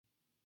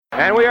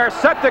And we are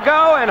set to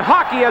go, and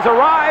hockey has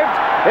arrived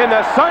in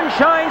the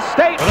Sunshine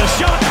State. The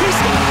shot, he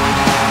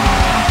scores!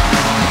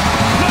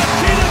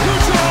 Nikita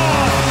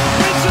Kucherov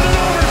wins it in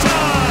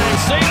overtime.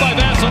 Saved by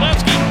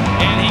Vasilevsky,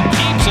 and he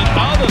keeps it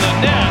out of the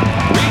net.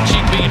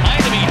 Reaching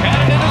behind him, he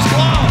had it in his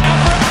glove. After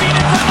a feed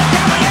in front of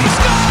Cavalier,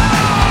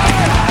 scores!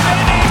 And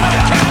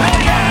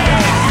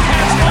Cavalier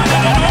has won it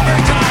in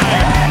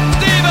overtime.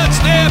 Steven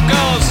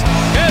Stamkos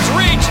has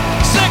reached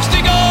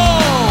 60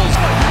 goals.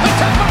 The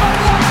Tampa Bay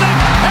Lightning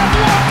have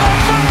won the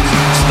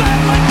first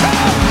Stanley Cup.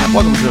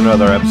 Welcome to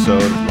another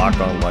episode of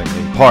Locked On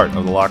Lightning, part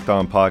of the Locked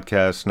On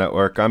Podcast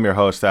Network. I'm your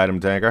host,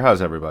 Adam Danker.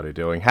 How's everybody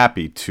doing?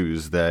 Happy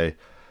Tuesday.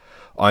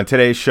 On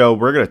today's show,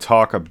 we're going to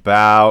talk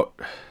about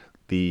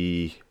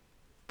the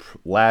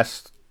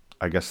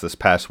this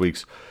past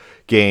week's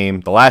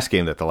game, the last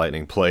game that the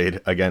Lightning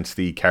played against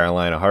the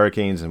Carolina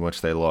Hurricanes, in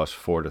which they lost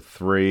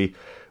 4-3.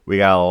 We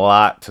got a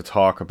lot to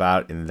talk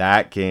about in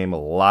that game, a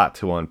lot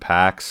to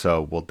unpack,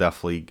 so we'll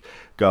definitely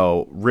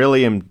go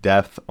really in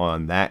depth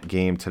on that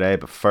game today.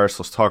 But first,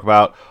 let's talk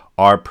about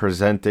our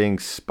presenting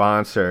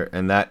sponsor,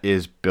 and that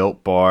is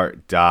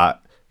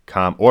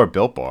BuiltBar.com, or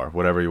Built Bar,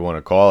 whatever you want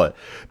to call it.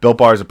 Built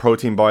Bar is a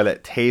protein bar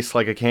that tastes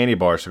like a candy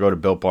bar, so go to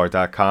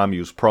BuiltBar.com,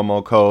 use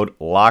promo code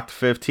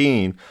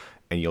LOCKED15,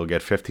 and you'll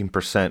get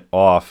 15%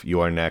 off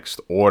your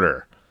next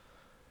order.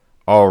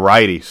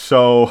 Alrighty,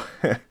 so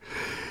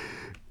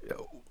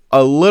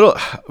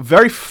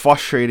very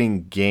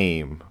frustrating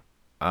game.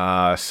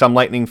 Some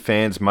Lightning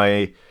fans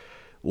might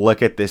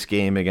look at this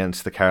game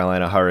against the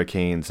Carolina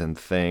Hurricanes and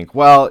think,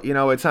 well,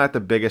 it's not the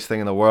biggest thing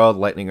in the world.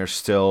 Lightning are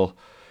still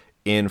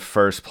in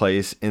first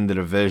place in the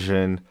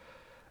division.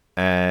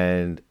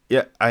 And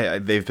yeah,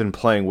 they've been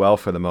playing well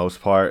for the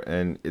most part.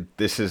 And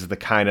this is the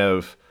kind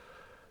of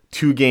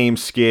two-game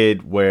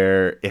skid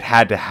where it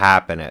had to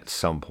happen at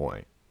some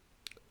point.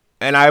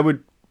 And I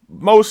would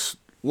most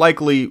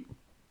likely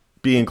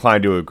be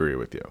inclined to agree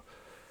with you.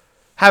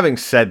 Having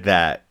said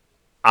that,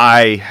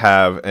 I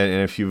have,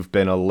 and if you've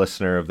been a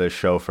listener of this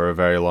show for a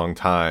very long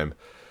time,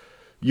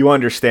 you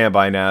understand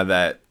by now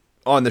that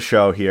on the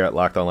show here at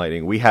Locked On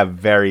Lightning, we have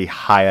very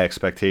high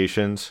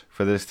expectations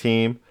for this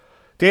team,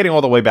 dating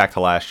all the way back to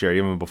last year,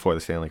 even before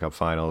the Stanley Cup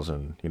Finals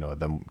and,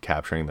 them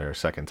capturing their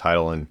second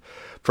title in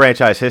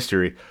franchise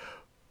history.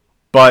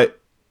 But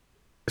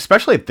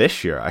especially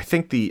this year, I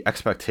think the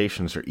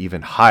expectations are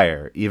even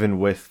higher, even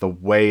with the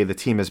way the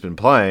team has been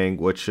playing,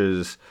 which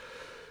is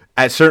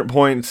at certain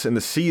points in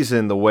the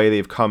season, the way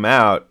they've come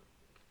out,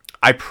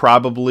 I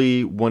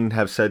probably wouldn't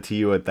have said to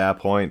you at that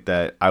point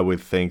that I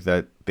would think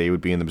that they would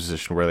be in the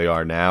position where they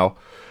are now.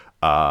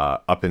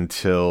 Up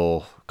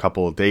until a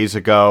couple of days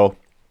ago,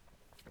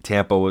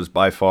 Tampa was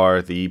by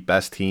far the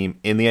best team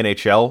in the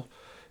NHL in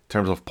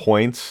terms of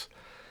points.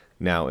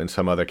 Now, in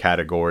some other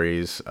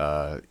categories,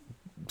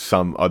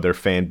 some other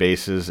fan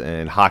bases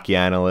and hockey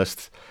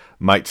analysts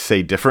might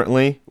say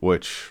differently,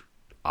 which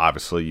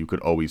obviously you could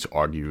always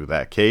argue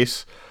that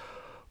case.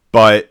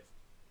 But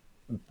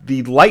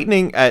the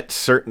Lightning at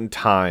certain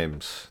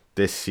times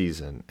this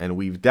season, and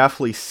we've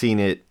definitely seen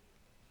it,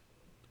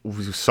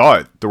 we saw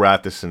it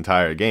throughout this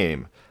entire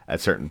game at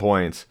certain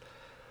points,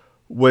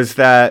 was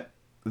that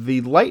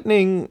the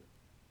Lightning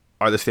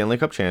are the Stanley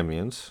Cup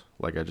champions,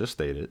 like I just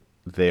stated.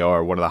 They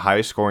are one of the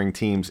highest scoring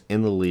teams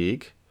in the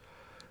league.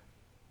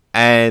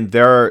 And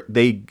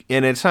and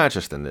it's not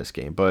just in this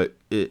game, but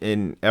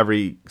in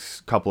every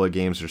couple of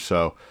games or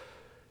so,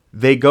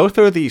 they go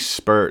through these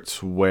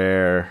spurts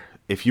where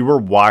if you were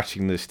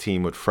watching this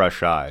team with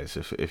fresh eyes,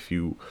 if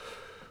you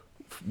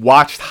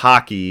watched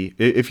hockey,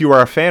 if you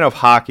were a fan of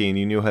hockey and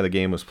you knew how the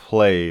game was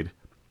played,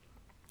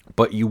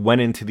 but you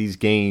went into these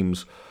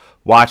games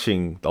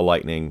watching the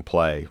Lightning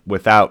play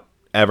without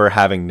ever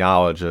having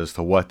knowledge as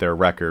to what their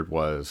record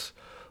was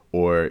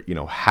or,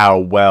 how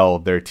well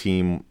their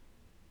team,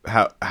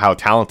 how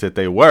talented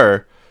they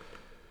were,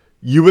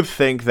 you would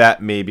think that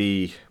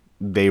maybe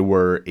they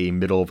were a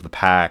middle of the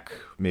pack,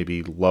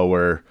 maybe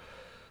lower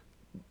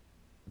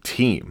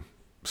team,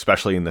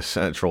 especially in the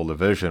Central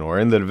Division or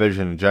in the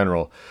division in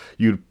general.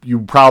 You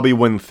probably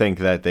wouldn't think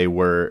that they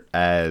were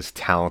as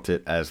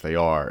talented as they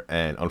are.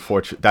 And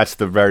unfortunately, that's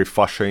the very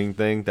frustrating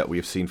thing that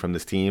we've seen from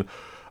this team,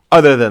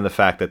 other than the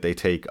fact that they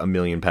take a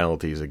million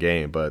penalties a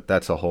game, but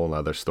that's a whole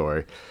nother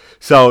story.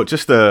 So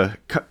just to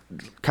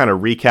kind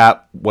of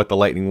recap what the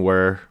Lightning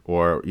were,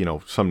 or,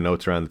 some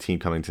notes around the team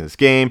coming to this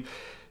game.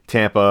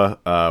 Tampa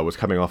was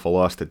coming off a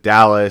loss to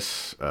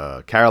Dallas.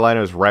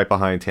 Carolina is right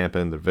behind Tampa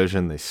in the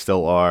division. They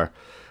still are.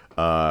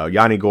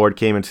 Yanni Gourde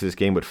came into this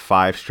game with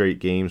 5 straight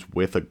games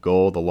with a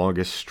goal, the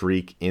longest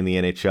streak in the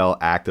NHL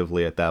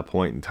actively at that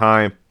point in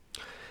time.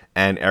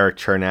 And Erik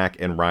Cernak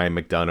and Ryan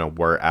McDonagh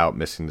were out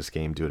missing this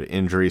game due to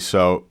injury.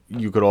 So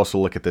you could also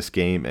look at this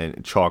game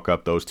and chalk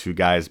up those two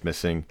guys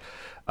missing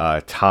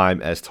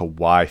time as to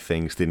why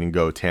things didn't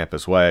go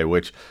Tampa's way,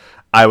 which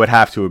I would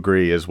have to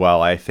agree as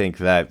well. I think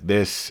that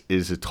this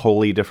is a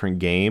totally different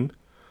game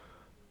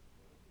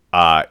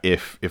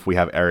if we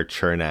have Erik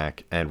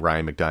Cernak and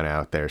Ryan McDonagh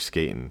out there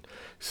skating.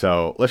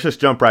 So let's just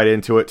jump right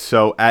into it.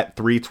 So at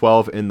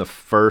 3:12 in the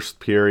first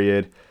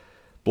period,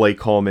 Blake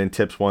Coleman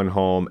tips one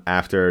home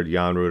after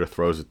Jan Rutta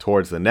throws it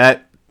towards the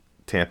net.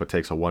 Tampa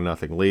takes a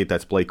 1-0 lead.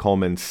 That's Blake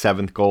Coleman's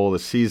 7th goal of the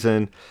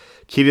season.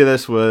 Key to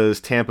this was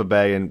Tampa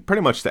Bay, and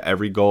pretty much to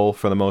every goal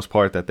for the most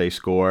part that they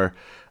score.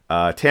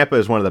 Tampa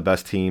is one of the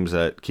best teams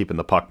at keeping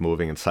the puck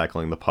moving and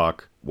cycling the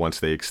puck once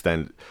they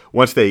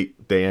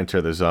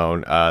enter the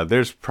zone.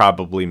 There's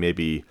probably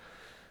maybe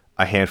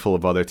a handful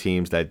of other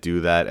teams that do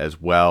that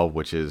as well,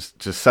 which is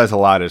just says a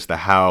lot as to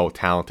how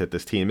talented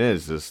this team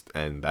is,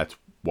 and that's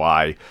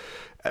why,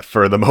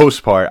 for the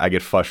most part, I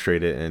get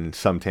frustrated, and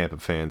some Tampa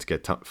fans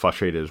get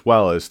frustrated as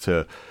well as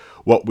to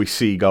what we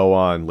see go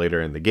on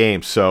later in the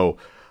game. So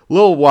a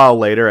little while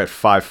later at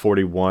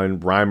 5:41,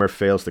 Reimer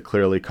fails to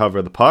clearly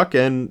cover the puck,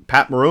 and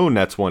Pat Maroon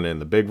nets one in,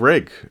 the big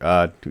rig.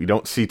 We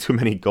don't see too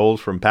many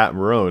goals from Pat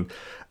Maroon.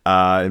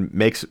 And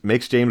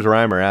makes James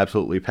Reimer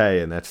absolutely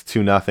pay, and that's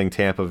 2-0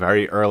 Tampa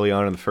very early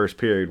on in the first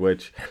period,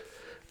 which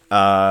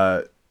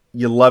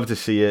you love to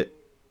see it.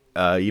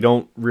 You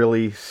don't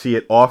really see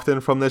it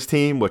often from this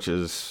team, which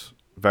is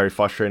very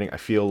frustrating. I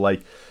feel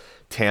like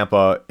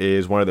Tampa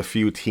is one of the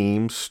few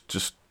teams,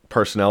 just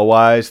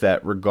personnel-wise,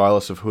 that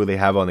regardless of who they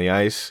have on the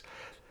ice,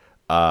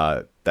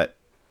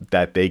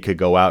 that they could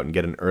go out and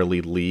get an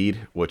early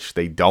lead, which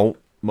they don't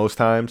most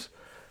times.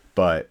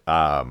 But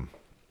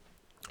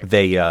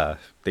they're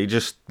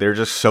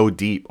just so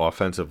deep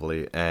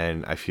offensively,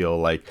 and I feel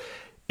like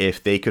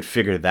if they could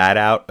figure that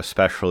out,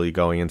 especially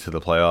going into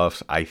the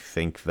playoffs, I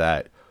think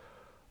that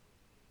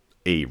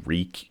a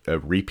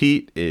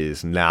repeat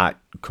is not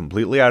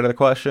completely out of the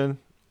question.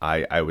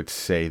 I would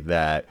say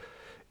that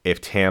if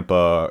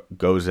Tampa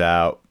goes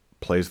out,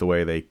 plays the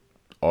way they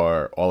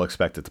are all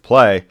expected to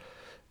play,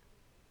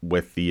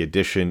 with the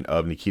addition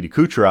of Nikita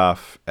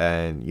Kucherov,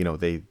 and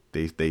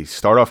they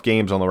start off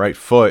games on the right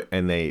foot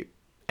and they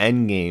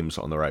end games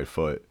on the right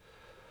foot.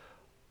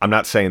 I'm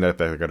not saying that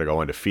they're going to go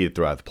undefeated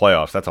throughout the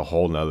playoffs. That's a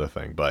whole nother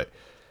thing. But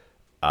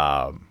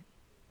I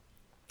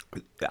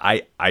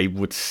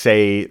would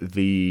say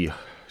the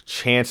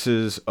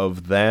chances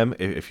of them,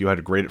 if you had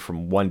to grade it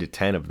from 1 to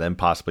 10 of them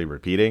possibly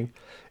repeating,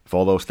 if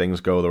all those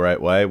things go the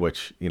right way,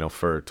 which,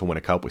 to win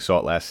a cup, we saw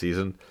it last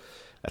season,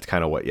 that's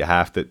kind of what you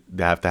have to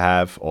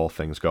have, all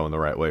things going the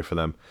right way for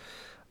them.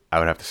 I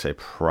would have to say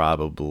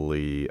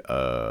probably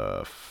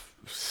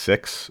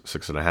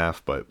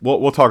 6.5, but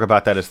we'll talk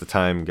about that as the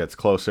time gets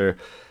closer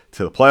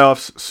to the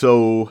playoffs.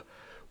 So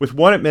with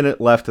 1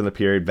 minute left in the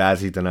period,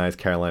 Vazzy denies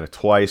Carolina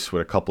twice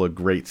with a couple of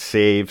great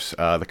saves.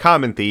 The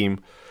common theme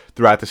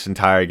throughout this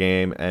entire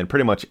game and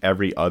pretty much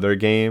every other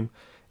game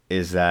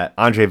is that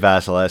Andrei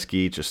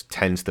Vasilevskiy just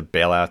tends to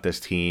bail out this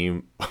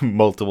team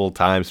multiple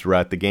times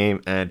throughout the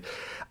game, and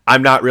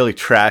I'm not really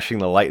trashing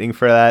the Lightning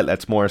for that.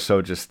 That's more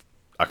so just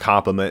a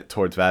compliment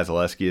towards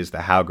Vasilevskiy as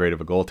to how great of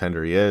a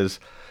goaltender he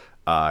is.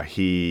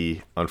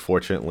 He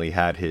unfortunately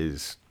had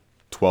his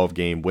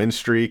 12-game win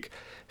streak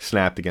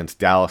snapped against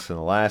Dallas in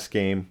the last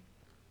game,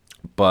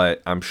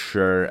 but I'm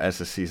sure as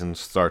the season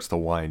starts to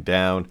wind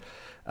down,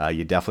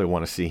 you definitely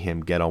want to see him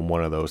get on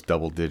one of those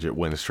double-digit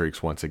win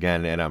streaks once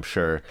again, and I'm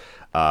sure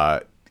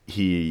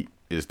he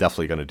is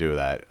definitely going to do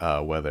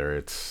that, whether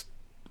it's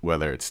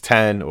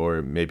 10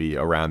 or maybe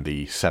around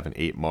the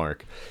 7-8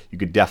 mark. You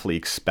could definitely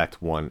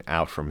expect one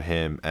out from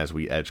him as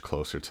we edge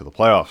closer to the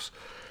playoffs.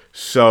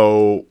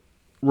 So,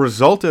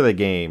 result of the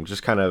game,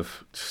 just kind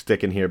of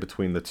sticking here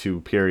between the two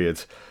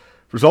periods,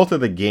 result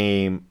of the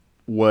game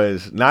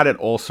was not at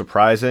all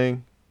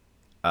surprising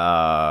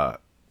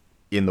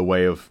in the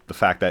way of the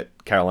fact that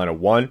Carolina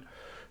won,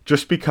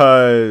 just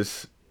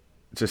because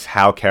just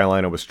how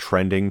Carolina was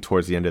trending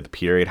towards the end of the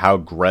period, how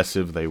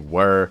aggressive they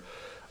were,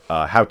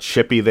 how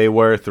chippy they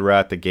were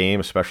throughout the game,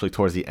 especially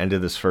towards the end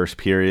of this first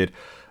period.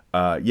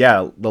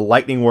 The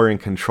Lightning were in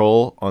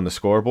control on the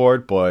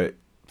scoreboard, but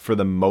for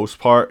the most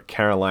part,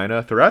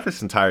 Carolina, throughout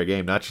this entire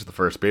game, not just the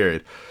first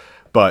period,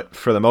 but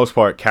for the most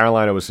part,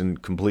 Carolina was in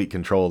complete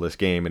control of this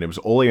game, and it was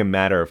only a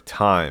matter of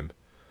time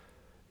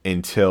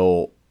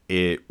until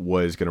it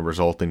was going to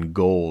result in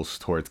goals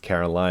towards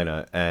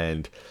Carolina,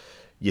 and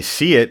you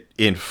see it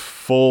in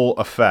full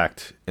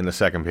effect in the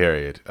second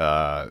period,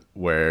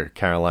 where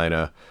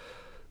Carolina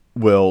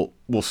will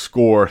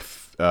score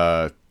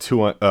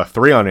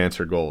 3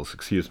 unanswered goals,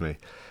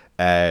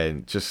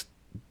 and just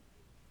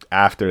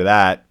after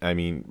that, I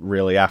mean,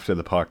 really after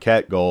the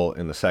Paquette goal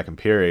in the second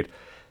period,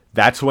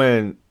 that's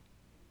when,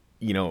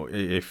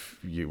 if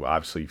you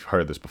obviously have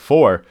heard this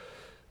before,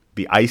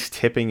 the ice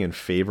tipping in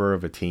favor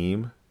of a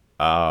team,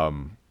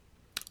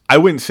 I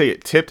wouldn't say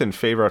it tipped in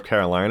favor of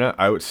Carolina.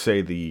 I would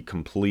say the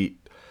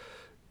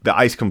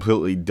ice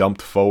completely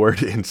dumped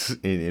forward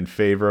in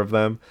favor of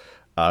them.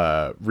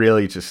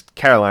 Really, just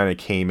Carolina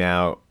came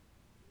out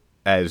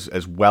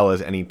as well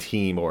as any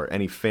team or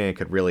any fan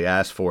could really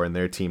ask for in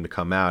their team to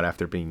come out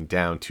after being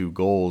down 2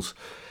 goals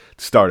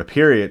to start a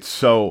period.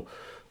 So,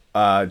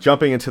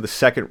 jumping into the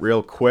second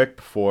real quick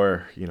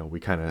before we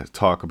kind of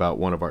talk about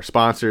one of our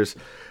sponsors.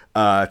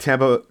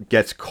 Tampa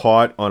gets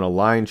caught on a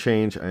line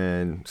change,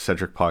 and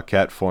Cedric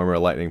Paquette, former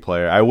Lightning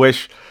player. I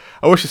wish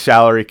the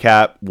salary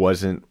cap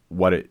wasn't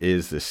what it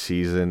is this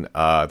season.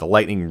 The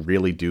Lightning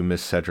really do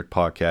miss Cedric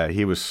Paquette.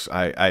 He was,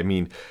 I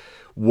mean,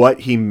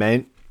 what he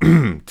meant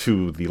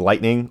to the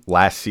Lightning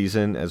last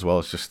season, as well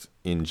as just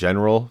in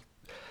general,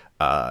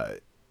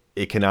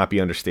 it cannot be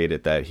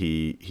understated that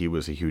he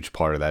was a huge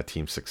part of that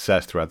team's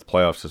success throughout the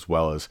playoffs, as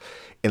well as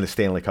in the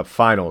Stanley Cup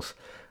Finals.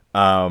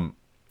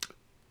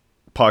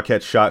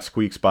 Paquette's shot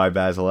squeaks by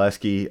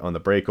Vasilevsky on the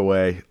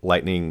breakaway.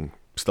 Lightning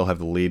still have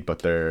the lead, but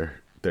their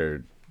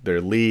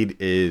lead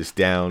is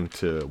down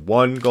to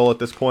 1 goal at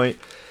this point.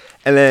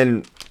 And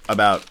then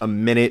about a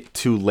minute,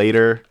 2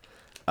 later,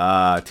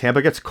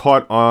 Tampa gets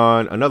caught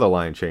on another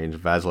line change.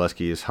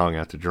 Vasilevsky is hung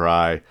out to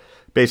dry.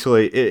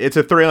 Basically, it's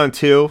a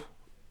 3-on-2.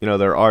 You know,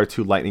 there are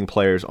 2 Lightning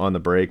players on the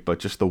break, but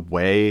just the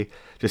way,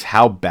 just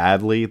how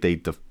badly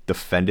they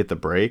defended the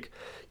break,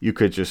 you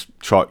could just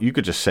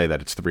say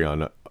that it's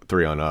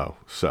 3-on-0.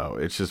 So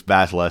it's just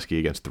Vasilevsky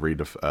against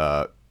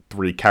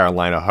 3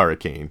 Carolina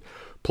Hurricane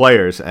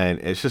players, and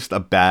it's just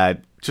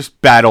bad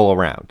all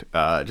around.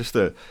 Just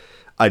a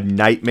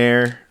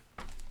nightmare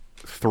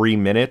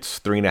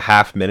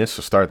 3.5 minutes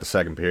to start the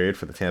second period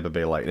for the Tampa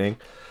Bay Lightning.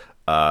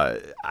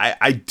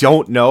 I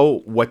don't know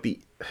what the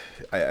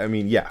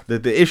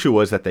issue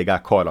was that they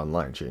got caught on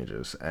line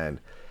changes, and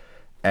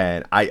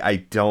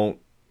I don't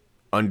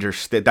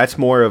understand. That's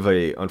more of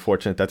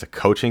that's a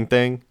coaching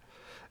thing,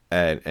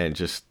 and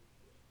just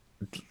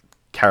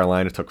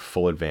Carolina took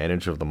full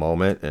advantage of the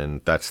moment,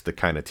 and that's the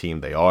kind of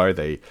team they are.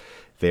 They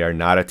are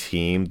not a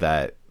team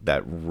that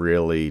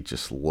really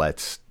just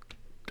lets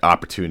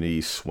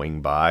opportunities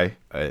swing by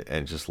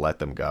and just let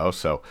them go.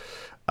 So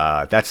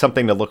that's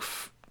something to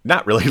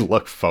not really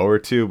look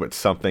forward to, but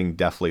something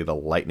definitely the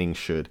Lightning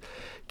should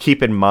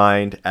keep in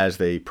mind as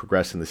they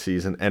progress in the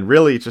season. And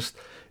really just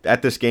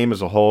at this game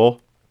as a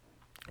whole,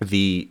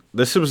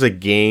 this was a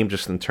game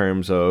just in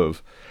terms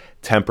of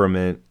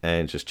temperament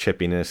and just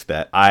chippiness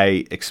that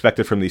I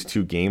expected from these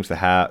two teams to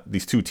have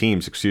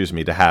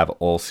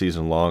all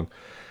season long,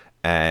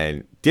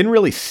 and didn't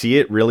really see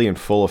it really in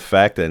full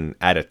effect and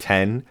at a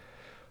 10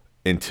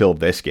 until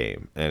this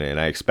game, and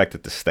I expect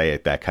it to stay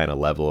at that kind of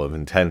level of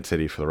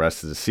intensity for the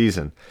rest of the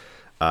season.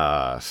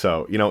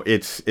 So you know,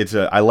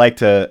 I like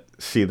to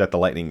see that the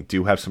Lightning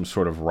do have some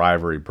sort of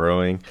rivalry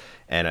brewing,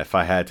 and if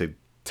I had to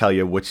tell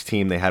you which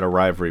team they had a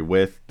rivalry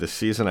with this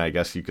season, I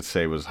guess you could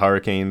say it was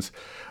Hurricanes.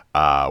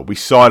 We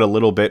saw it a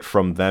little bit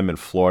from them in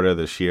Florida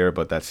this year,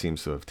 but that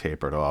seems to have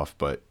tapered off.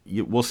 But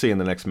we'll see in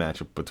the next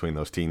matchup between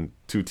those two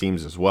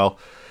teams as well.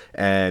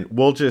 And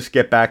we'll just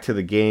get back to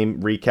the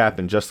game recap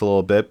in just a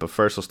little bit. But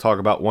first, let's talk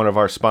about one of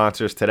our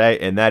sponsors today,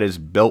 and that is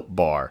Built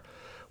Bar.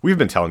 We've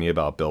been telling you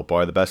about Built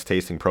Bar, the best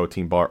tasting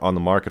protein bar on the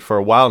market for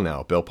a while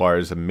now. Built Bar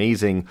is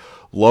amazing,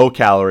 low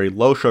calorie,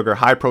 low sugar,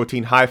 high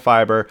protein, high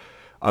fiber,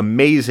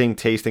 amazing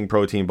tasting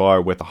protein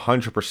bar with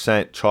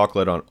 100%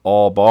 chocolate on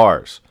all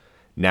bars.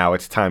 Now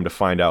it's time to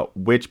find out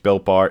which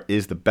Built Bar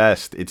is the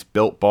best. It's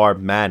Built Bar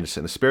Madness.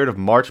 In the spirit of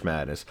March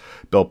Madness,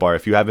 Built Bar,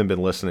 if you haven't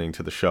been listening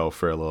to the show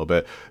for a little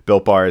bit,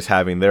 Built Bar is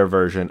having their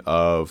version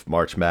of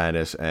March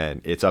Madness,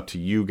 and it's up to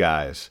you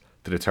guys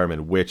to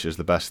determine which is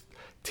the best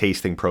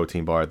tasting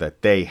protein bar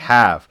that they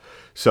have.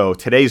 So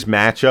today's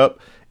matchup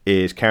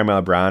is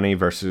Caramel Brownie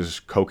versus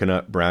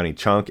Coconut Brownie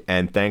Chunk,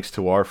 and thanks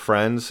to our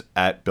friends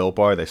at Built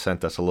Bar, they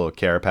sent us a little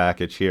care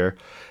package here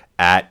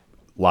at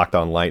Locked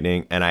On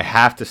Lightning, and I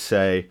have to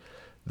say,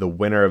 the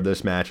winner of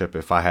this matchup,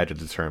 if I had to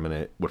determine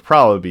it, would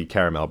probably be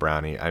Caramel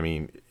Brownie. I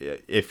mean,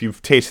 if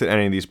you've tasted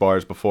any of these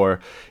bars before,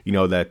 you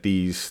know that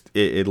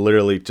it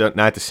literally,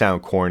 not to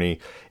sound corny,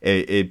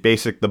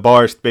 the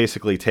bars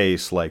basically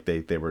taste like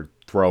they were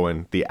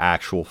throwing the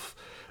actual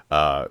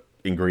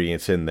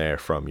ingredients in there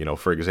from, you know,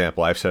 for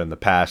example, I've said in the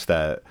past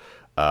that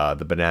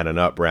the banana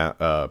nut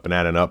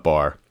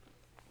bar,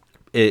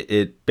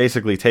 it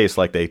basically tastes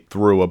like they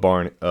threw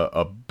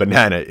a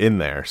banana in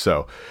there.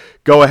 So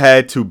go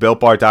ahead to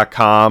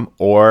BuiltBar.com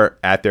or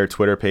at their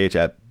Twitter page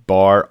at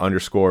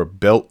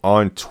bar_built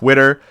on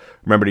Twitter.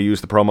 Remember to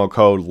use the promo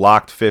code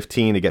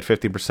LOCKED15 to get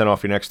 15%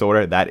 off your next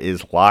order. That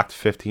is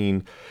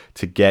LOCKED15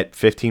 to get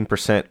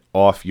 15%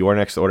 off your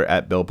next order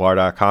at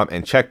BuiltBar.com.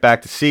 And check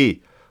back to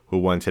see who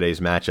won today's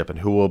matchup and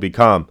who will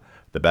become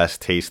the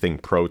best tasting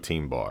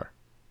protein bar.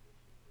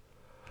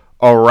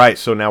 All right,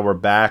 so now we're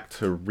back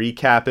to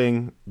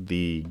recapping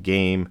the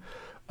game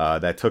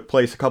that took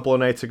place a couple of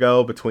nights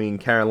ago between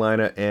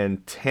Carolina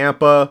and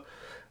Tampa.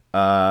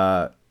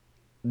 Not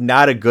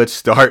a good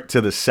start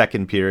to the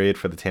second period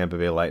for the Tampa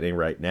Bay Lightning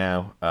right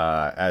now.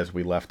 As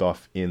we left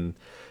off in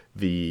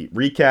the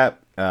recap,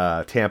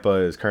 Tampa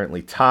is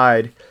currently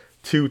tied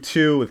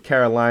 2-2 with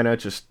Carolina.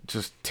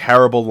 Just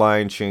terrible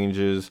line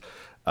changes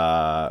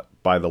by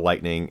the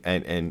Lightning.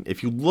 And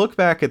if you look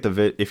back at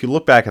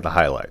the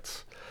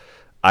highlights,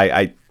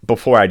 I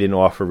before I didn't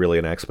offer really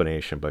an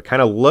explanation, but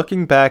kind of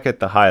looking back at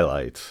the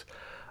highlights,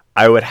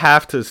 I would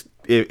have to,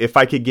 if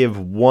I could give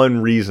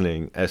one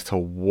reasoning as to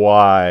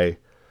why,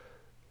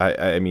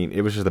 I mean,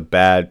 it was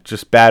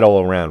just bad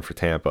all around for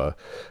Tampa.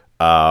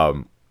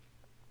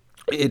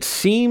 It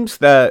seems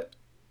that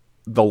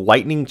the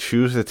Lightning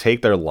choose to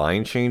take their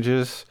line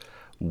changes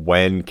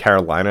when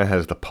Carolina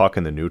has the puck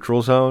in the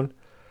neutral zone.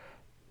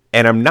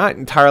 And I'm not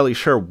entirely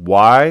sure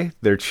why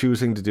they're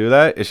choosing to do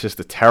that. It's just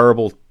a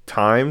terrible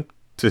time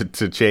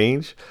to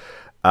change.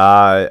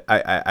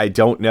 I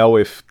don't know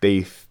if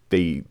the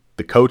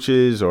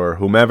coaches or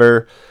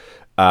whomever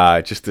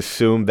just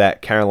assumed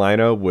that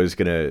Carolina was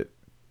going to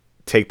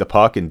take the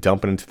puck and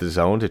dump it into the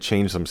zone to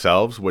change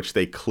themselves, which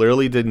they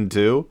clearly didn't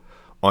do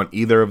on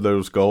either of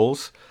those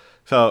goals.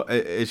 So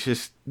it's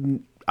just,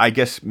 I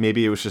guess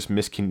maybe it was just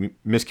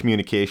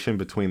miscommunication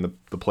between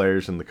the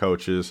players and the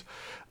coaches,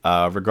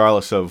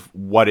 regardless of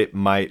what it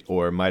might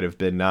or might have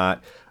been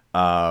not.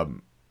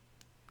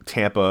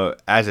 Tampa,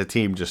 as a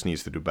team, just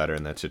needs to do better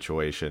in that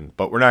situation.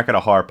 But we're not going to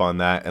harp on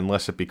that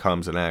unless it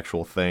becomes an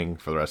actual thing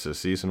for the rest of the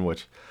season,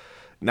 which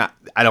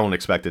I don't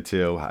expect it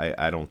to.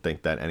 I don't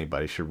think that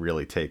anybody should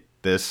really take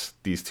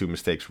these two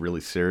mistakes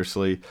really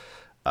seriously.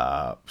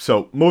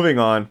 So moving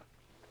on,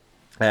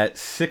 at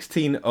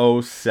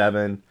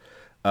 16:07,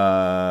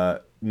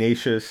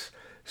 Necas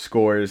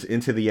scores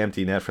into the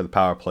empty net for the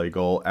power play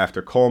goal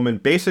after Coleman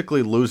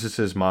basically loses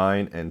his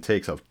mind and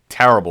takes a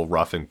terrible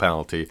roughing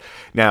penalty.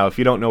 Now, if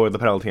you don't know what the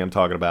penalty I'm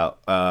talking about,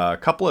 a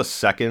couple of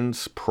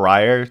seconds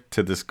prior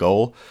to this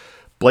goal,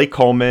 Blake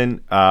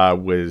Coleman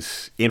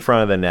was in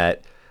front of the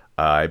net,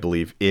 I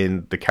believe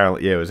it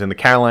was in the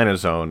Carolina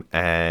zone,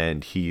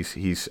 and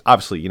he's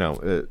obviously,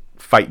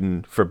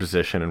 fighting for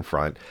position in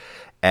front.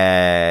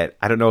 And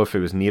I don't know if it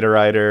was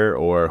Niederreiter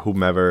or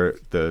whomever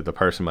the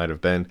person might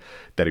have been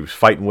that he was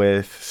fighting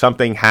with.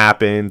 Something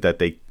happened that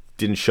they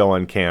didn't show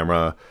on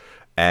camera,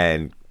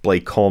 and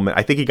Blake Coleman,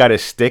 I think he got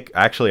his stick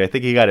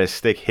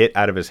hit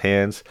out of his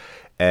hands,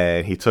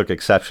 and he took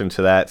exception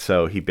to that.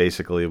 So he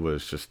basically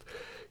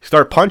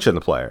started punching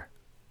the player.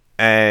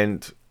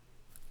 And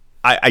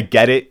I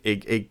get it.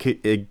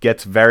 It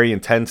gets very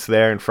intense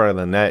there in front of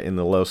the net in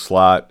the low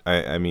slot.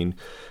 I mean,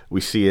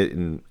 we see it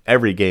in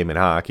every game in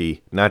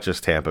hockey, not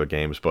just Tampa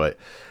games, but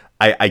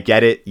I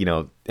get it,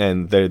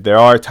 and there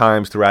are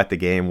times throughout the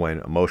game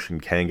when emotion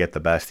can get the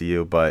best of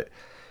you, but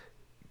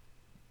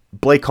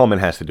Blake Coleman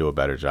has to do a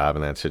better job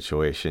in that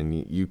situation.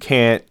 You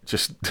can't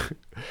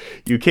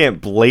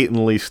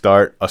blatantly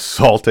start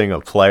assaulting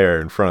a player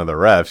in front of the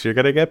refs. You're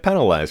going to get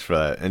penalized for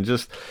that. And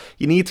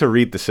you need to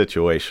read the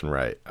situation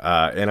right.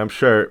 And I'm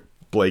sure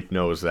Blake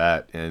knows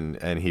that,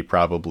 and he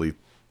probably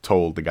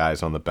told the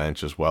guys on the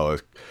bench as well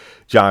as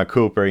John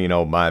Cooper,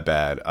 my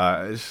bad.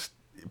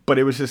 But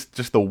it was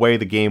just the way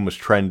the game was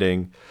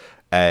trending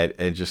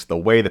and just the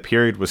way the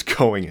period was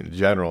going in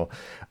general.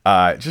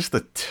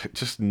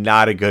 Just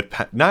not a good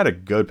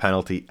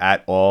penalty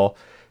at all.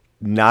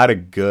 Not a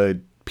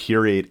good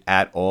period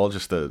at all.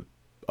 Just a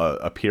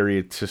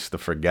period just to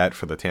forget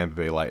for the Tampa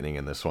Bay Lightning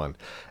in this one.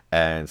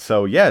 And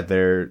so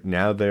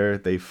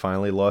they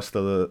finally lost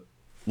the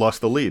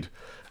lead.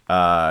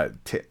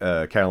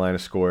 Carolina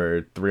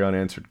scored 3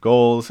 unanswered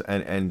goals,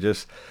 and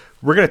just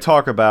we're going to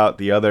talk about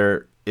the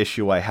other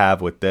issue I have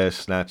with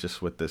this, not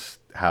just with this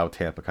how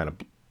Tampa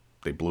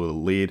they blew the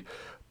lead,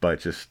 but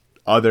just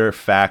other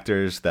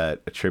factors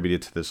that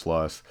attributed to this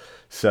loss.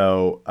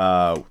 So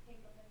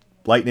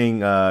Lightning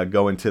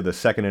go into the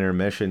second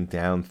intermission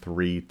down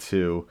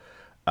 3-2,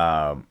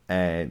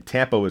 and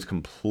Tampa was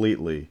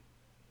completely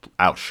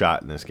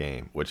outshot in this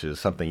game, which is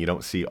something you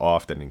don't see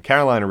often, and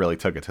Carolina really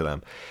took it to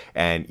them.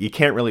 And you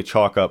can't really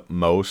chalk up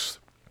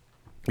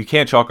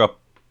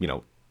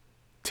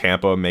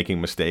Tampa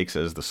making mistakes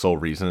as the sole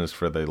reason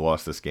for they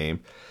lost this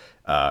game.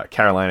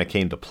 Carolina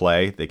came to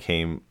play. They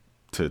came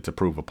to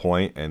prove a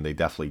point, and they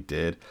definitely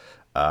did.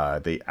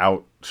 They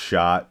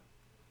outshot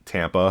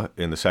Tampa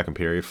in the second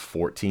period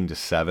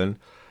 14-7.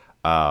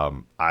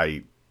 I'm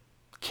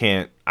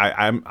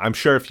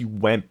sure if you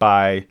went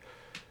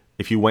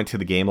to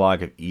the game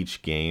log of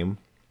each game,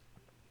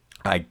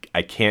 I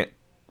can't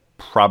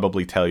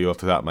probably tell you off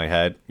the top of my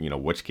head,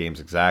 which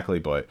games exactly,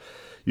 but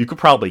you could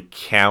probably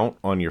count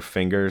on your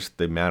fingers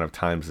the amount of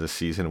times this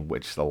season in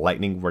which the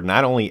Lightning were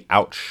not only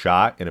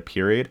outshot in a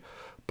period,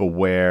 but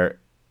where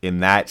in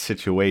that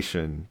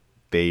situation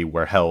they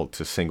were held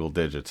to single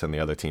digits and the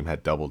other team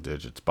had double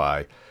digits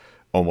by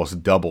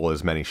almost double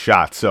as many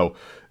shots. So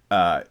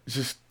I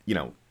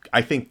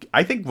think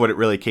what it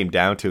really came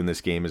down to in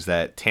this game is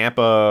that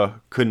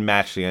Tampa couldn't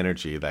match the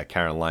energy that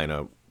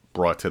Carolina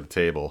brought to the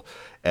table.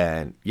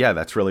 And yeah,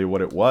 that's really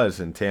what it was.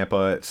 And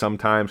Tampa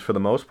sometimes, for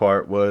the most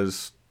part,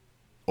 was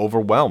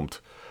overwhelmed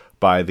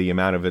by the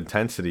amount of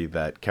intensity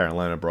that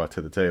Carolina brought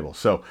to the table.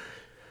 So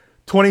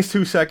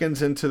 22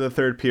 seconds into the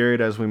third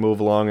period as we move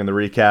along in the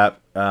recap.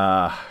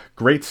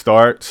 Great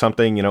start.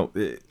 Something,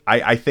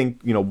 I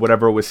think,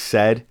 whatever was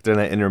said during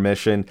that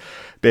intermission,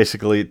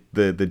 basically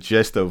the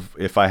gist of,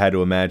 if I had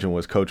to imagine,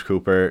 was Coach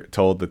Cooper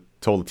told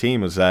the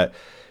team was that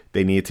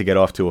they needed to get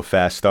off to a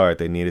fast start.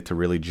 They needed to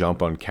really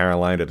jump on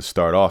Carolina to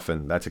start off,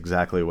 and that's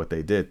exactly what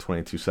they did.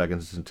 22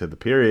 seconds into the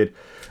period,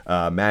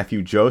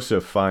 Matthew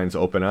Joseph finds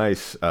open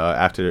ice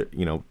after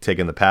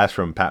taking the pass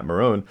from Pat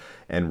Maroon,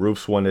 and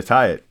Roofs won to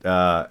tie it.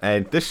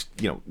 And this,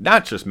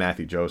 not just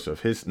Matthew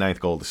Joseph, his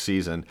 9th goal of the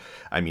season.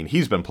 I mean,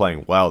 he's been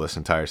playing well this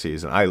entire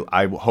season.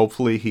 I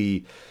hopefully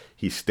he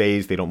he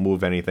stays. They don't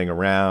move anything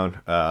around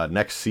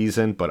next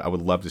season, but I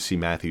would love to see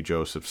Matthew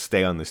Joseph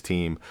stay on this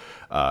team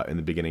in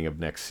the beginning of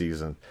next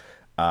season.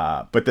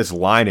 But this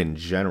line in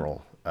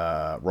general,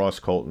 Ross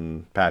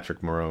Colton,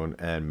 Patrick Maroon,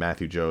 and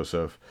Matthew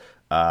Joseph,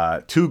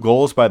 2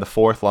 goals by the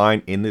fourth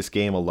line in this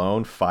game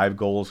alone, 5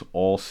 goals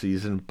all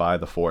season by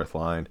the fourth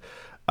line.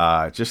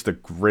 Just a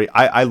great,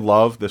 I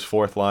love this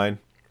fourth line.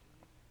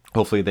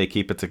 Hopefully they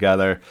keep it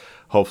together.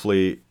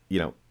 Hopefully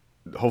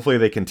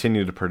they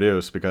continue to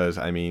produce, because,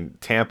 I mean,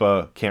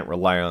 Tampa can't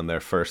rely on their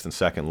first and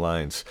second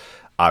lines,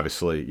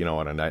 obviously,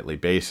 on a nightly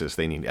basis.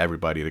 They need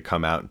everybody to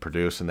come out and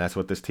produce, and that's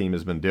what this team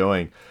has been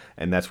doing,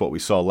 and that's what we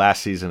saw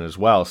last season as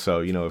well.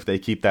 So, if they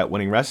keep that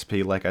winning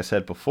recipe, like I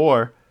said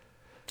before,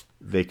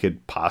 they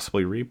could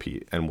possibly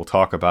repeat, and we'll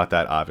talk about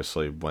that,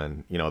 obviously,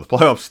 when, the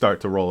playoffs start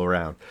to roll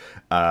around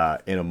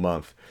in a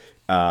month.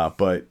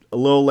 But a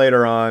little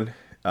later on,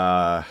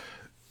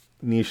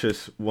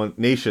 Necas,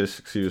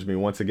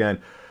 once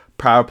again,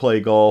 power play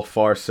goal,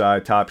 far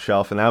side, top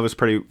shelf, and that was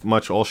pretty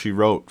much all she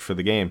wrote for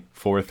the game.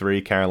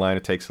 4-3, Carolina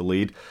takes the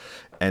lead,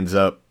 ends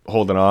up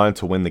holding on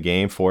to win the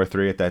game,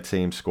 4-3 at that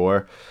same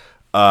score.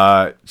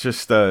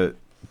 Just a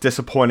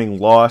disappointing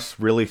loss.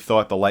 Really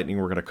thought the Lightning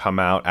were going to come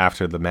out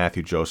after the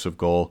Matthew Joseph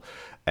goal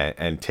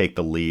and take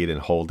the lead and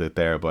hold it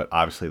there, but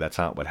obviously that's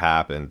not what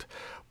happened.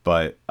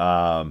 But,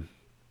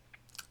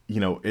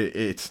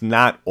 it's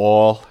not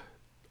all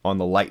on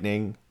the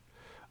Lightning.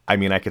 I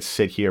mean, I could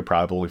sit here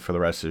probably for the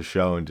rest of the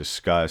show and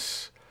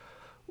discuss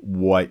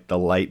what the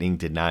Lightning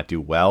did not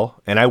do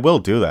well. And I will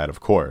do that,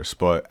 of course.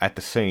 But at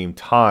the same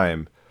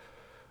time,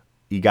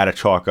 you got to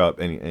chalk up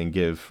and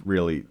give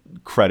really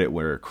credit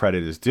where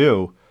credit is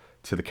due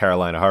to the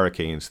Carolina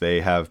Hurricanes. They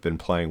have been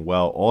playing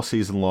well all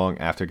season long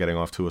after getting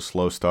off to a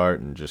slow start,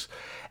 and just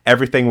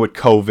everything with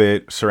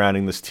COVID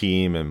surrounding this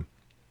team. And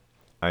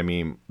I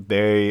mean,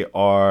 they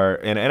are,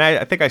 and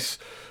I think I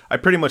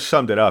pretty much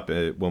summed it up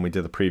when we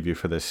did the preview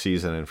for this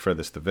season and for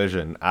this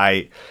division.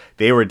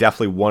 They were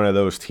definitely one of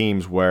those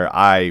teams where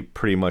I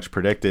pretty much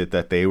predicted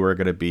that they were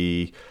going to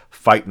be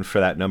fighting for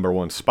that number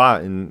 1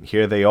 spot, and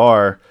here they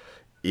are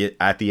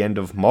at the end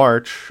of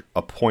March,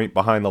 a point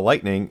behind the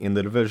Lightning in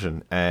the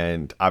division.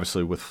 And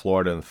obviously with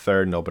Florida in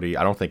third,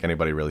 I don't think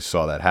anybody really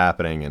saw that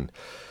happening. And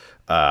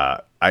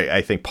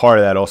I think part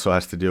of that also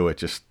has to do with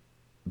just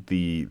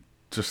the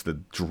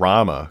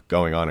drama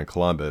going on in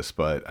Columbus.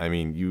 But I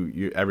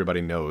mean,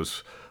 everybody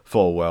knows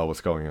full well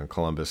what's going on in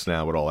Columbus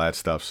now with all that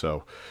stuff.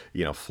 So,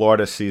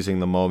 Florida seizing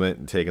the moment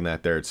and taking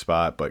that third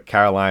spot. But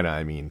Carolina,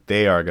 I mean,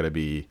 they are going to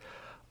be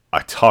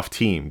a tough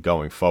team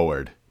going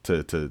forward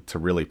to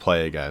really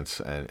play against.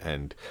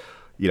 And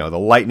the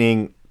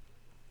Lightning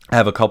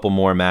have a couple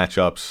more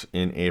matchups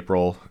in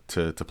April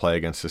to play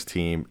against this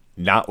team.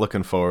 Not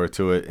looking forward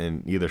to it,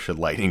 and neither should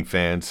Lightning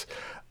fans.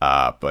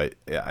 But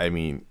I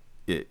mean,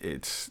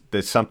 it's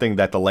something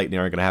that the Lightning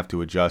are going to have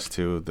to adjust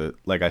to.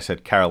 Like I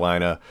said,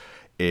 Carolina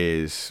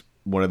is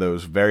one of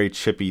those very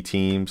chippy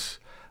teams,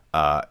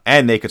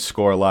 and they could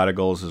score a lot of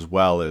goals as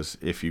well as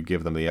if you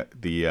give them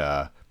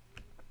the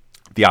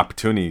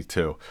opportunity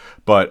to.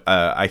 But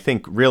I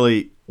think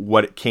really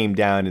what it came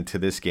down into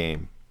this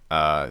game,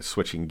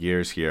 switching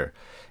gears here,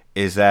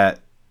 is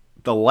that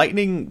the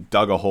Lightning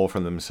dug a hole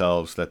for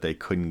themselves that they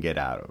couldn't get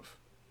out of.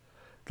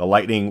 The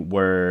Lightning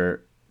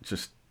were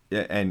just,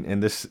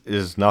 and this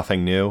is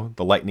nothing new,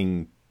 the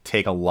Lightning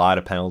take a lot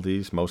of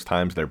penalties. Most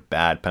times they're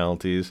bad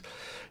penalties.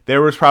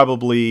 There was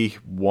probably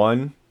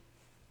one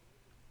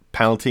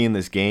penalty in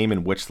this game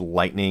in which the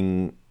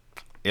Lightning,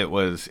 it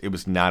was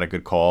not a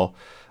good call.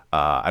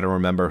 I don't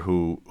remember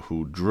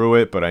who drew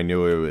it, but I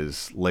knew it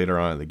was later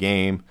on in the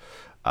game.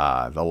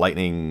 The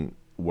Lightning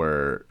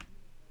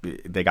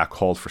they got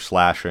called for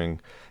slashing,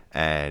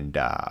 and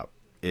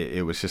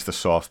it was just a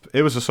soft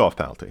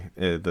penalty.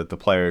 The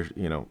player,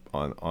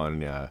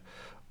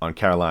 on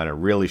Carolina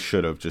really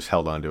should have just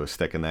held onto a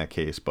stick in that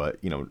case. But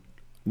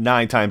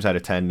 9 times out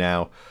of 10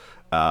 now,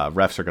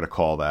 refs are going to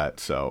call that.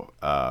 So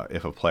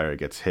if a player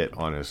gets hit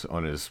on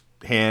his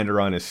hand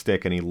or on his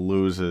stick and he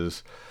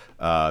loses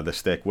the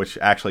stick, which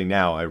actually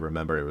now I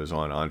remember it was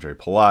on Andre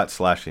Palat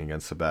slashing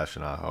against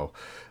Sebastian Aho.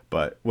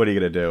 But what are you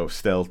going to do?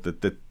 Still,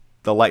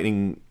 the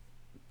Lightning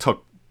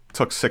took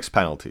 6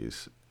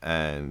 penalties,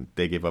 and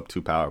they gave up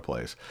 2 power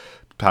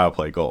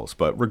play goals.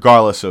 But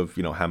regardless of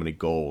how many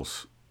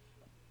goals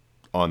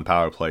on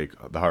power play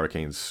the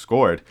Hurricanes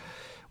scored,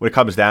 what it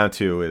comes down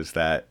to is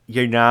that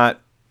you're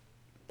not,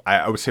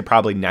 I would say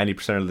probably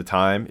 90% of the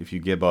time, if you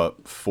give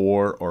up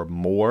 4 or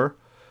more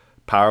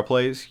power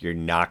plays, you're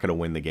not going to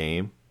win the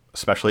game,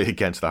 especially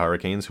against the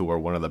Hurricanes, who are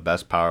one of the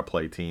best power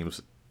play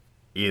teams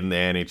in the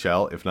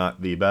NHL, if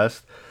not the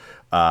best.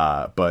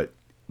 But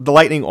the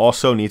Lightning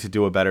also need to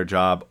do a better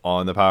job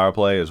on the power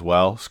play as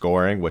well,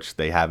 scoring, which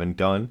they haven't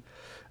done.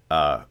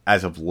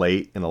 As of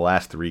late, in the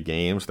last 3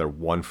 games, they're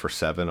 1 for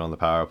 7 on the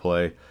power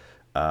play.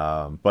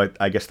 But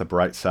I guess the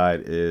bright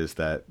side is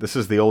that this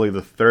is only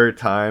the 3rd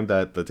time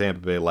that the Tampa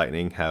Bay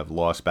Lightning have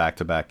lost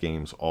back-to-back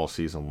games all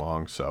season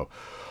long. So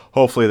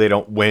hopefully they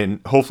don't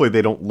win. Hopefully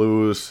they don't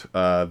lose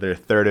their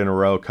 3rd in a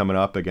row coming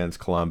up against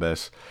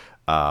Columbus.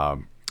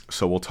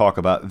 So we'll talk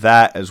about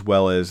that as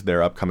well as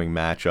their upcoming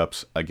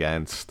matchups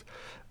against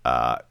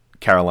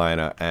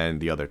Carolina and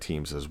the other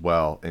teams as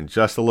well in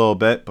just a little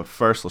bit. But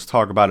first, let's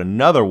talk about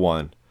another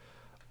one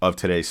of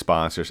today's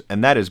sponsors,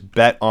 and that is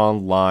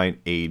BetOnline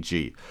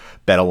AG.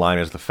 BetOnline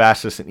is the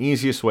fastest and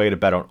easiest way to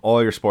bet on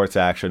all your sports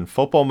action.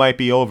 Football might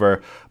be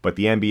over, but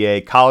the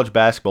NBA, college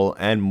basketball,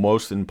 and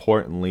most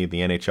importantly, the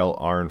NHL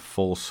are in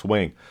full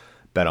swing.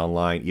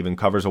 BetOnline even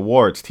covers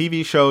awards,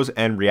 TV shows,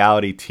 and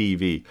reality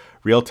TV.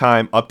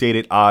 Real-time,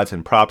 updated odds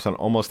and props on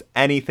almost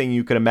anything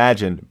you can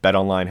imagine.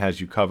 BetOnline has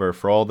you covered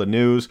for all the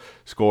news,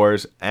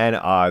 scores, and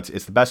odds.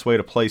 It's the best way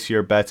to place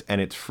your bets,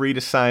 and it's free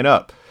to sign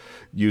up.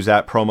 Use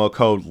that promo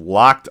code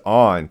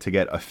LOCKEDON to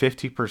get a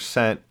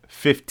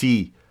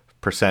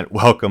 50%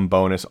 welcome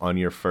bonus on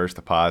your first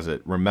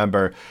deposit.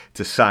 Remember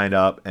to sign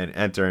up and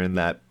enter in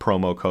that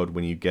promo code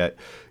when you get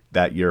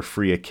that your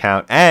free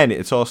account, and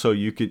it's also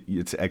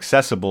it's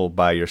accessible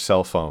by your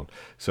cell phone.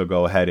 So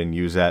go ahead and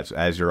use that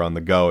as you're on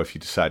the go. If you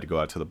decide to go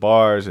out to the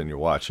bars and you're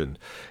watching,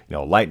 a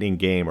Lightning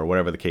game or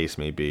whatever the case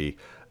may be,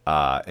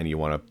 and you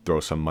want to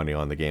throw some money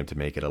on the game to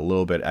make it a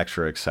little bit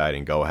extra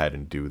exciting, go ahead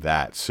and do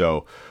that.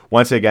 So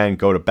once again,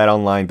 go to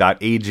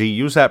betonline.ag,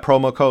 use that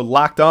promo code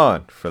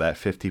LOCKEDON for that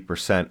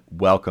 50%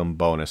 welcome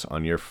bonus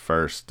on your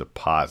first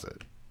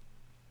deposit.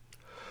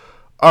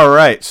 All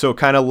right, so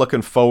kind of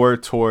looking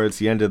forward towards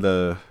the end of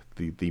the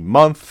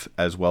month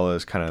as well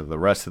as kind of the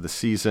rest of the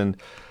season.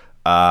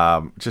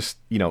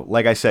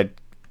 Like I said,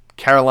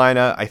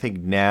 Carolina, I think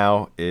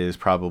now is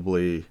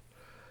probably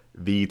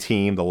the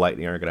team the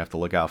Lightning are going to have to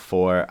look out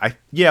for.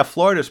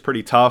 Florida's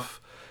pretty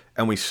tough,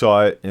 and we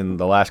saw it in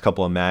the last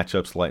couple of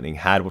matchups Lightning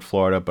had with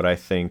Florida, but I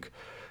think,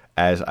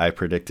 as I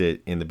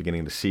predicted in the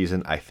beginning of the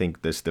season, I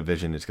think this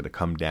division is going to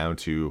come down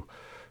to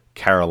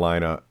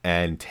Carolina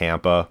and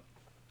Tampa.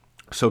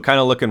 So kind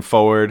of looking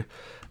towards,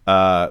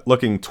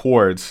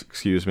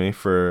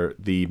 for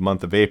the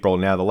month of April.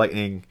 Now, the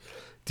Lightning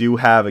do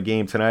have a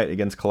game tonight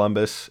against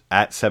Columbus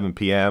at 7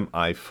 p.m.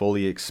 I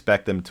fully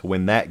expect them to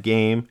win that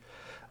game,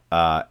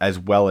 as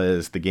well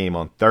as the game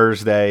on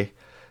Thursday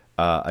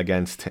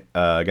against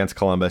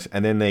Columbus.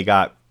 And then they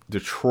got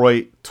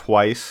Detroit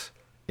twice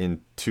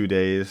in 2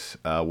 days,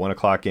 1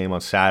 o'clock game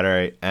on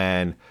Saturday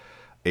and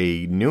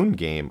a noon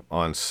game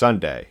on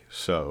Sunday.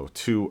 So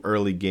 2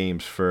 early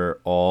games for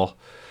all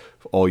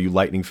you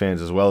Lightning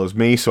fans as well as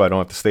me, so I don't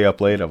have to stay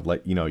up late.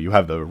 You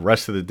have the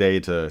rest of the day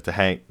to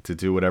hang to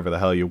do whatever the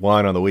hell you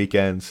want on the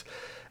weekends.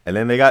 And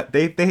then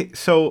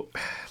so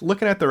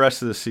looking at the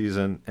rest of the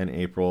season in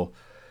April,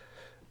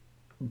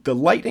 the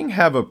Lightning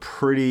have a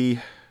pretty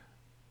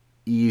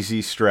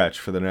easy stretch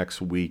for the next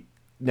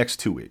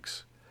 2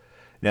 weeks.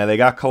 Now they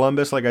got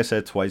Columbus, like I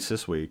said, twice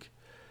this week.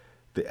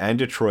 And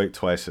Detroit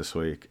twice this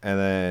week. And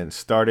then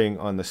starting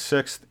on the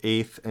 6th,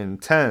 8th, and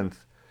 10th,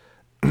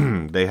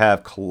 they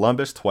have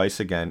Columbus twice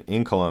again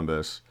in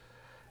Columbus,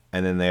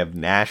 and then they have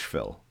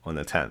Nashville on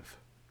the 10th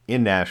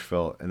in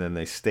Nashville, and then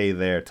they stay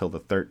there till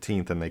the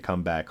 13th, and they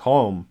come back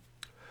home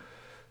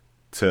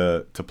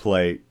to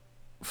play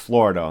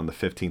Florida on the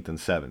 15th and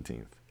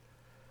 17th.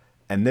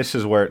 And this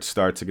is where it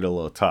starts to get a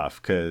little tough,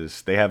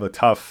 because they have a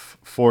tough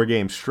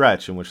 4-game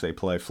stretch in which they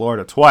play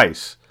Florida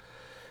twice,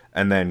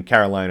 and then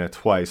Carolina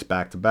twice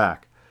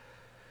back-to-back.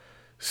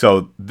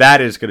 So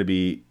that is going to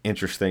be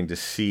interesting to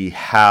see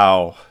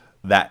how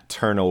that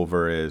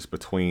turnover is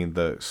between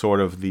the sort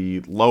of the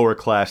lower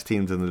class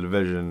teams in the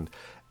division,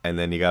 and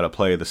then you got to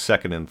play the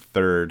second and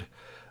third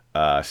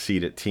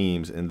seeded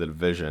teams in the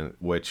division,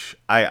 which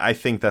I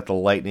think that the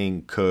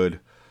Lightning could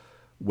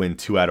win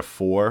 2 out of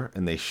 4,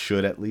 and they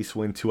should at least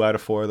win 2 out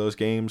of 4 of those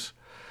games.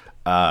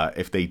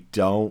 If they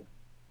don't,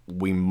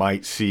 we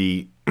might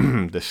see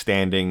the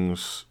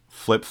standings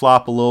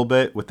flip-flop a little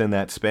bit within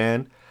that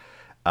span.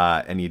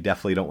 And you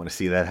definitely don't want to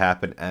see that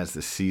happen as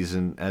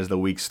the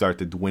weeks start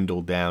to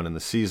dwindle down in the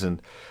season.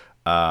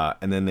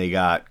 And then they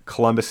got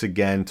Columbus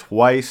again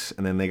twice,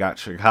 and then they got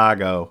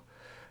Chicago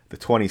the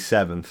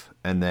 27th,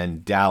 and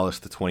then Dallas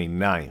the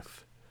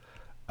 29th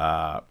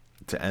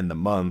to end the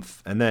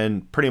month. And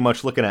then pretty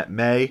much looking at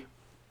May,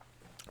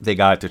 they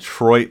got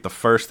Detroit the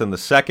 1st and the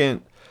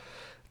 2nd,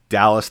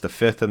 Dallas the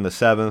 5th and the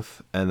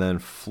 7th, and then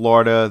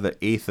Florida the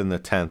 8th and the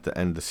 10th to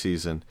end the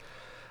season.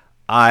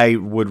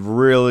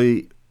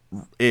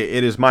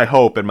 It is my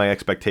hope and my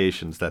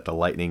expectations that the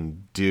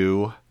Lightning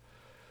do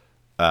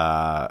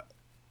at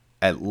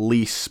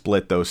least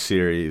split those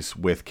series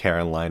with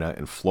Carolina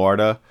and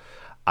Florida.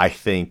 I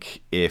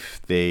think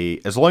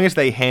as long as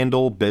they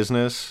handle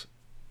business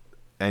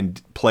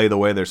and play the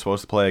way they're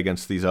supposed to play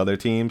against these other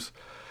teams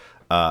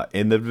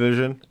in the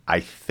division, I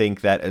think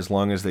that as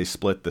long as they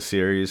split the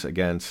series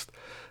against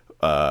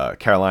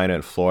Carolina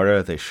and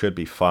Florida, they should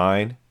be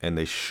fine and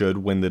they should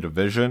win the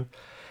division.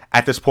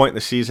 At this point in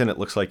the season, it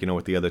looks like,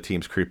 with the other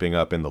teams creeping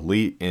up in the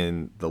league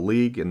in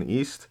the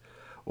East,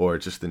 or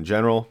just in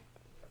general,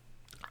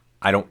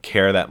 I don't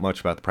care that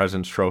much about the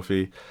President's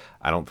Trophy.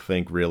 I don't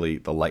think really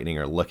the Lightning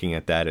are looking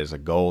at that as a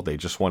goal. They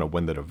just want to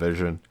win the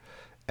division,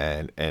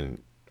 and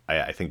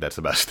I think that's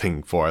the best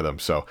thing for them.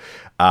 So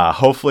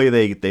hopefully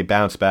they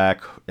bounce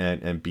back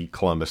and beat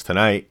Columbus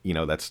tonight.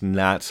 That's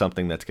not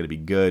something that's going to be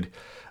good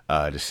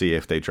to see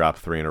if they drop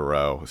 3 in a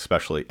row,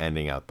 especially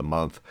ending out the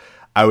month.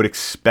 I would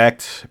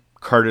expect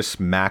Curtis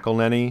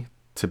McElhinney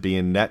to be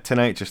in net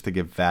tonight just to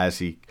give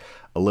Vazzy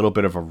a little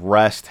bit of a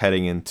rest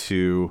heading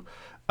into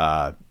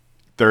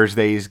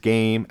Thursday's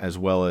game, as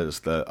well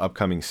as the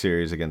upcoming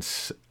series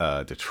against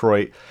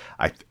Detroit.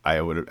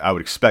 I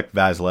would expect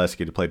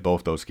Vasilevsky to play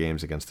both those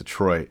games against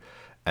Detroit,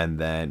 and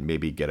then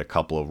maybe get a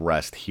couple of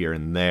rest here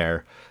and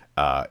there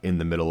in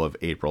the middle of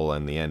April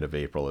and the end of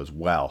April as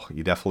well.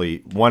 You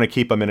definitely want to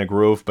keep him in a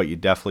groove, but you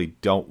definitely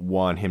don't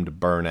want him to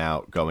burn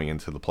out going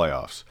into the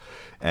playoffs.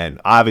 And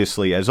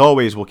obviously, as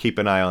always, we'll keep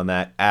an eye on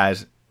that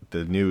as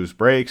the news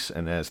breaks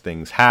and as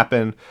things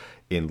happen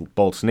in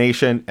Bolts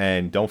Nation.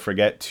 And don't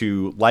forget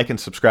to like and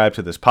subscribe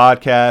to this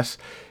podcast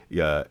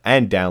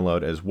and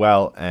download as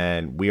well.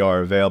 And we are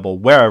available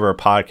wherever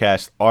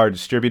podcasts are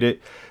distributed.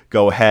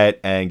 Go ahead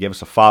and give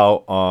us a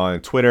follow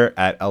on Twitter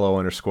at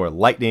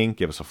LO_Lightning.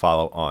 Give us a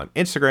follow on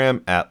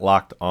Instagram at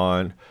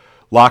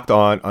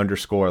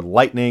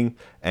LockedOn_Lightning.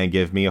 And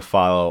give me a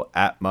follow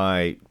at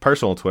my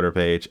personal Twitter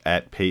page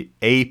at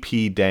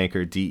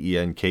APDanker,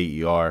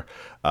 DENKER,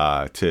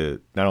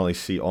 to not only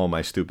see all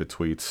my stupid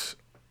tweets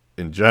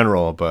in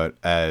general, but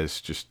as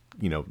just,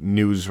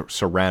 news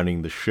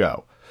surrounding the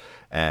show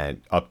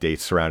and updates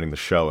surrounding the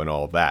show and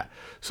all of that.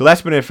 So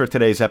that's been it for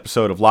today's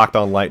episode of Locked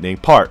On Lightning,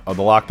 part of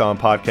the Locked On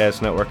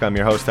Podcast Network. I'm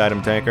your host,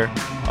 Adam Tanker.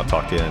 I'll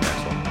talk to you in the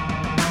next one.